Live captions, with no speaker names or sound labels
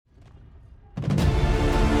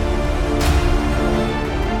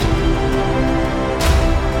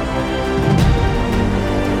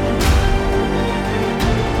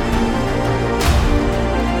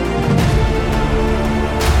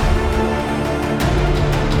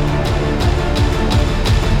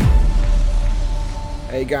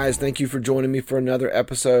guys, thank you for joining me for another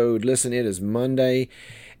episode. Listen, it is Monday,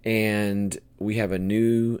 and we have a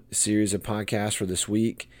new series of podcasts for this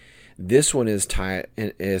week. This one is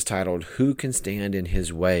titled, Who Can Stand in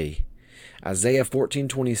His Way? Isaiah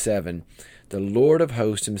 14:27, the Lord of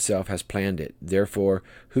hosts himself has planned it. Therefore,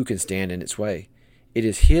 who can stand in its way? It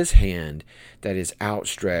is his hand that is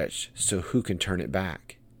outstretched, so who can turn it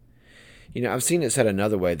back? You know, I've seen it said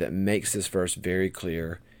another way that makes this verse very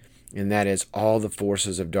clear, and that is all the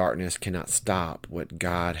forces of darkness cannot stop what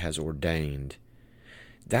God has ordained.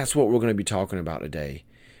 That's what we're going to be talking about today.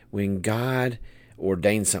 When God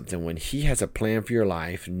ordains something, when he has a plan for your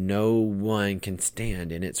life, no one can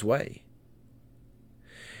stand in its way.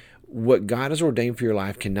 What God has ordained for your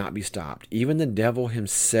life cannot be stopped. Even the devil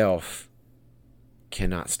himself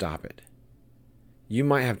cannot stop it. You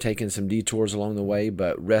might have taken some detours along the way,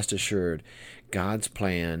 but rest assured, God's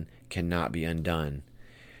plan cannot be undone.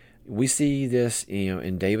 We see this,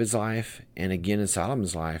 in David's life and again in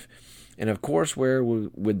Solomon's life. And of course, where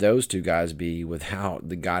would those two guys be without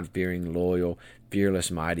the God-fearing, loyal,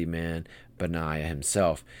 fearless, mighty man, Benaiah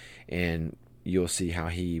himself? And you'll see how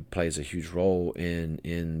he plays a huge role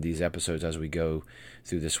in these episodes as we go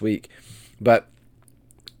through this week. But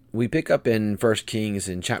we pick up in 1 Kings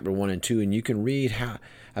in chapter 1 and 2, and you can read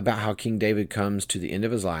about how King David comes to the end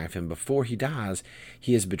of his life, and before he dies,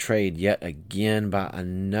 he is betrayed yet again by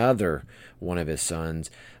another one of his sons,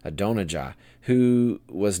 Adonijah, who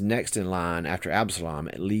was next in line after Absalom.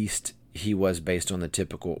 At least he was, based on the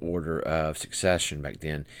typical order of succession back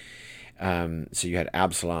then. So you had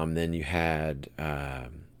Absalom, then you had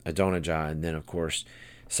Adonijah, and then, of course,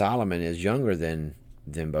 Solomon is younger than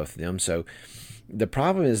both of them. So the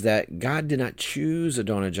problem is that God did not choose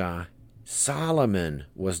Adonijah. Solomon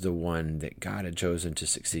was the one that God had chosen to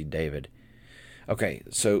succeed David. Okay,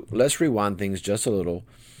 so let's rewind things just a little.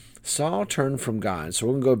 Saul turned from God. So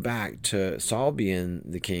we're going to go back to Saul being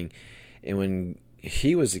the king. And when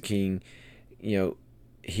he was the king,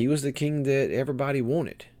 he was the king that everybody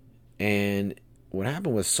wanted. And what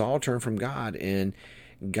happened was Saul turned from God, and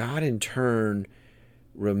God in turn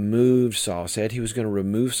removed Saul, said he was going to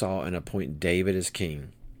remove Saul and appoint David as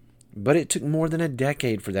king. But it took more than a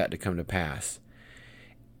decade for that to come to pass.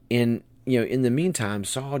 And, in the meantime,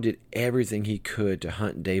 Saul did everything he could to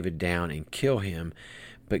hunt David down and kill him,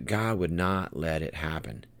 but God would not let it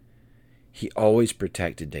happen. He always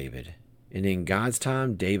protected David. And in God's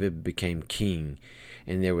time, David became king,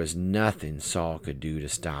 and there was nothing Saul could do to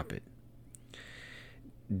stop it.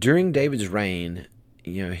 During David's reign,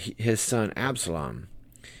 his son Absalom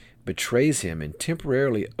betrays him and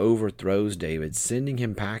temporarily overthrows David, sending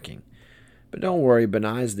him packing. But don't worry,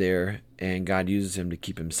 Benaiah's there, and God uses him to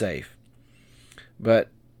keep him safe. But,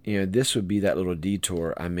 this would be that little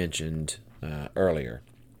detour I mentioned earlier.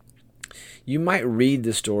 You might read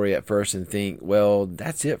the story at first and think, well,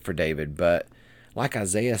 that's it for David. But like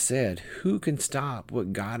Isaiah said, who can stop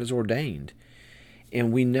what God has ordained?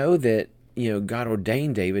 And we know that, God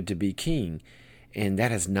ordained David to be king, and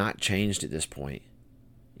that has not changed at this point.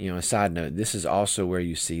 A side note, this is also where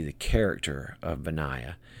you see the character of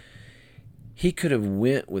Benaiah. He could have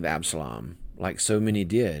went with Absalom, like so many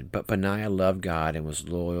did, but Benaiah loved God and was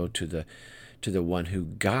loyal to the one who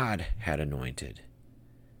God had anointed.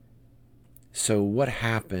 So what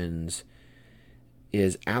happens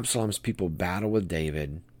is Absalom's people battle with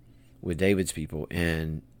David's people,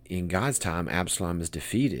 and in God's time, Absalom is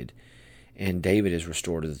defeated, and David is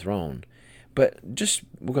restored to the throne. But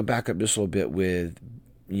we're going to back up just a little bit with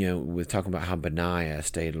talking about how Benaiah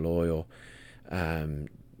stayed loyal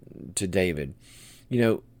to David.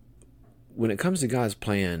 When it comes to God's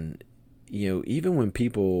plan, even when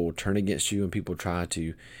people turn against you and people try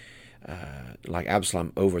to, like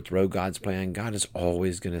Absalom, overthrow God's plan, God is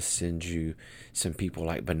always going to send you some people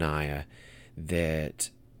like Benaiah that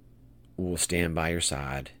will stand by your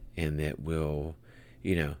side and that will,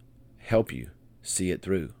 help you see it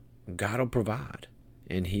through. God will provide,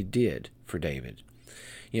 and he did for David.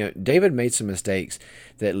 David made some mistakes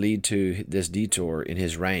that lead to this detour in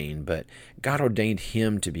his reign, but God ordained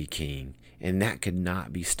him to be king, and that could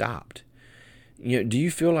not be stopped. Do you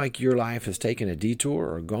feel like your life has taken a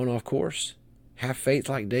detour or gone off course? Have faith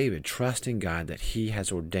like David. Trust in God that he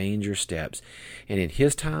has ordained your steps, and in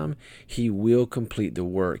his time, he will complete the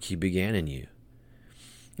work he began in you.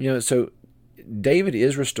 So David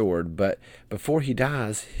is restored, but before he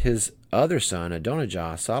dies, his other son,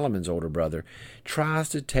 Adonijah, Solomon's older brother, tries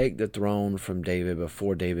to take the throne from David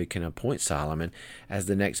before David can appoint Solomon as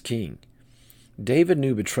the next king. David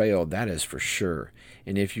knew betrayal, that is for sure.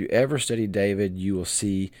 And if you ever study David, you will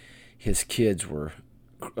see his kids were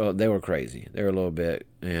crazy. They were a little bit,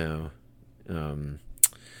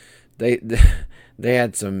 they they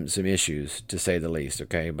had some issues, to say the least,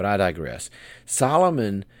 okay? But I digress.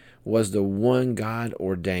 Solomon was the one God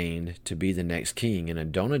ordained to be the next king, and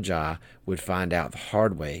Adonijah would find out the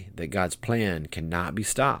hard way that God's plan cannot be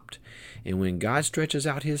stopped. And when God stretches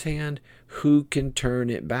out his hand, who can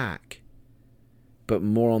turn it back? But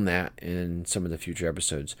more on that in some of the future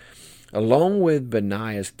episodes, along with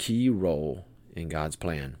Benaiah's key role in God's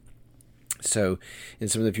plan. So in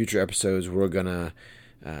some of the future episodes,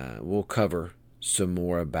 we'll cover some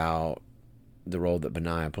more about the role that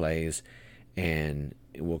Benaiah plays, and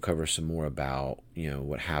we'll cover some more about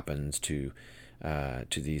what happens to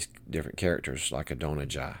these different characters like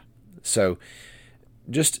Adonijah. So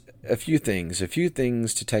just a few things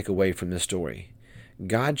to take away from this story.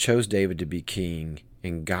 God chose David to be king,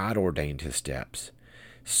 and God ordained his steps.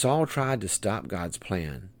 Saul tried to stop God's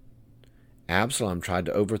plan. Absalom tried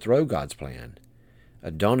to overthrow God's plan.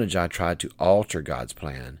 Adonijah tried to alter God's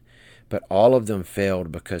plan. But all of them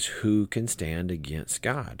failed, because who can stand against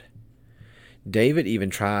God? David even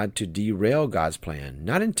tried to derail God's plan,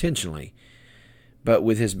 not intentionally, but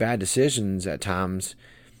with his bad decisions at times,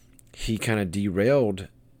 he kind of derailed,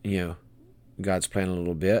 God's plan a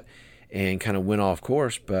little bit and kind of went off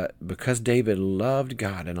course. But because David loved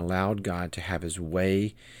God and allowed God to have his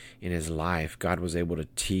way in his life, God was able to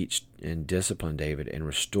teach and discipline David and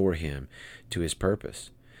restore him to his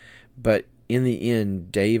purpose. But in the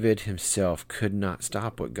end, David himself could not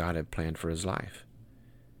stop what God had planned for his life.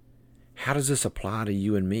 How does this apply to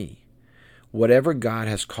you and me? Whatever God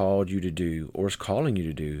has called you to do or is calling you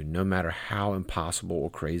to do, no matter how impossible or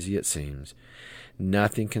crazy it seems,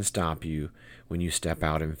 nothing can stop you when you step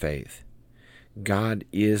out in faith. God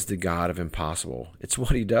is the God of impossible. It's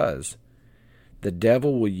what he does. The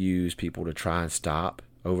devil will use people to try and stop,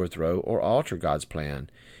 overthrow, or alter God's plan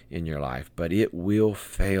in your life, but it will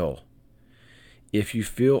fail. If you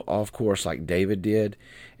feel off course like David did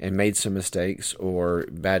and made some mistakes or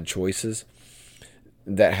bad choices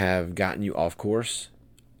that have gotten you off course,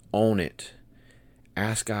 own it.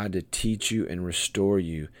 Ask God to teach you and restore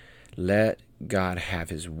you. Let God have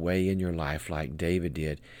his way in your life like David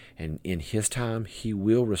did, and in his time, he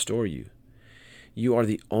will restore you. You are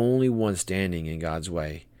the only one standing in God's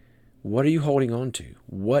way. What are you holding on to?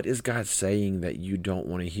 What is God saying that you don't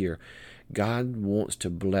want to hear? God wants to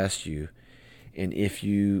bless you. And if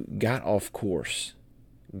you got off course,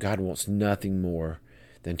 God wants nothing more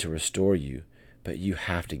than to restore you, but you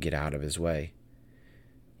have to get out of his way.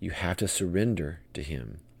 You have to surrender to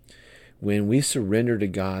him. When we surrender to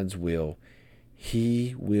God's will,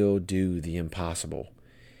 he will do the impossible.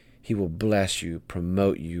 He will bless you,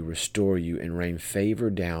 promote you, restore you, and rain favor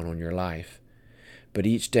down on your life. But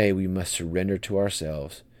each day we must surrender to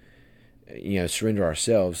ourselves, surrender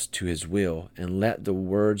ourselves to his will, and let the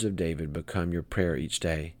words of David become your prayer each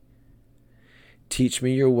day. Teach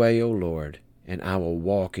me your way, O Lord, and I will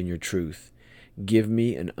walk in your truth. Give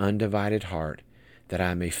me an undivided heart, that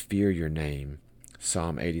I may fear your name.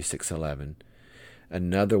 Psalm 86:11.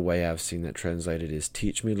 Another way I've seen that translated is,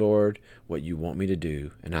 teach me, Lord, what you want me to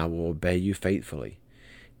do, and I will obey you faithfully.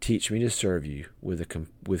 Teach me to serve you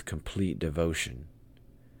with complete devotion.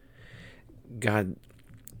 God,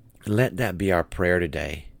 let that be our prayer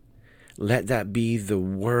today. Let that be the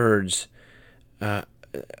words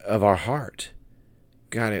of our heart.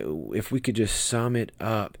 God, if we could just sum it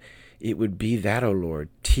up, it would be that, O Lord,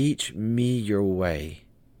 teach me your way.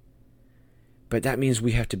 But that means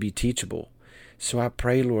we have to be teachable. So I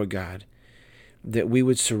pray, Lord God, that we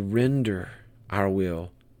would surrender our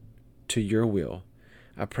will to your will.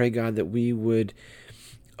 I pray, God, that we would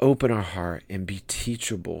open our heart and be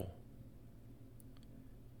teachable.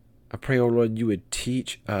 I pray, oh Lord, you would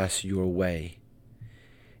teach us your way.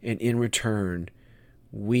 And in return,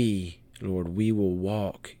 Lord, we will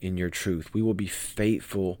walk in your truth. We will be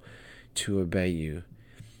faithful to obey you.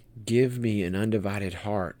 Give me an undivided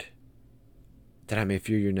heart, that I may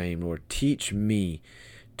fear your name, Lord. Teach me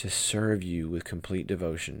to serve you with complete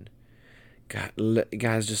devotion. God,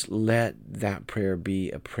 guys, just let that prayer be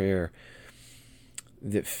a prayer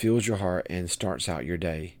that fills your heart and starts out your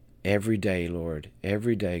day. Every day, Lord,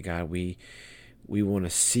 every day, God, we want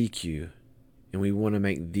to seek you, and we want to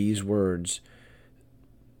make these words,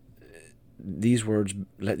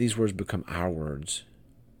 let these words become our words.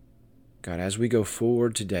 God, as we go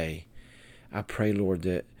forward today, I pray, Lord,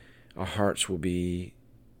 that our hearts will be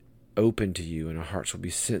open to you, and our hearts will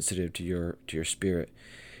be sensitive to your spirit,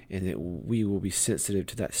 and that we will be sensitive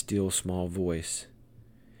to that still small voice.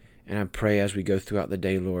 And I pray as we go throughout the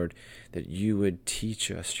day, Lord, that you would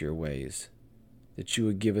teach us your ways, that you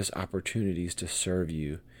would give us opportunities to serve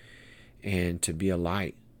you and to be a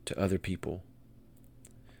light to other people.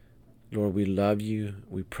 Lord, we love you,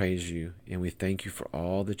 we praise you, and we thank you for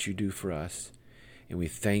all that you do for us. And we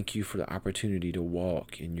thank you for the opportunity to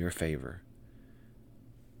walk in your favor.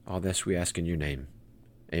 All this we ask in your name.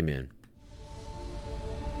 Amen.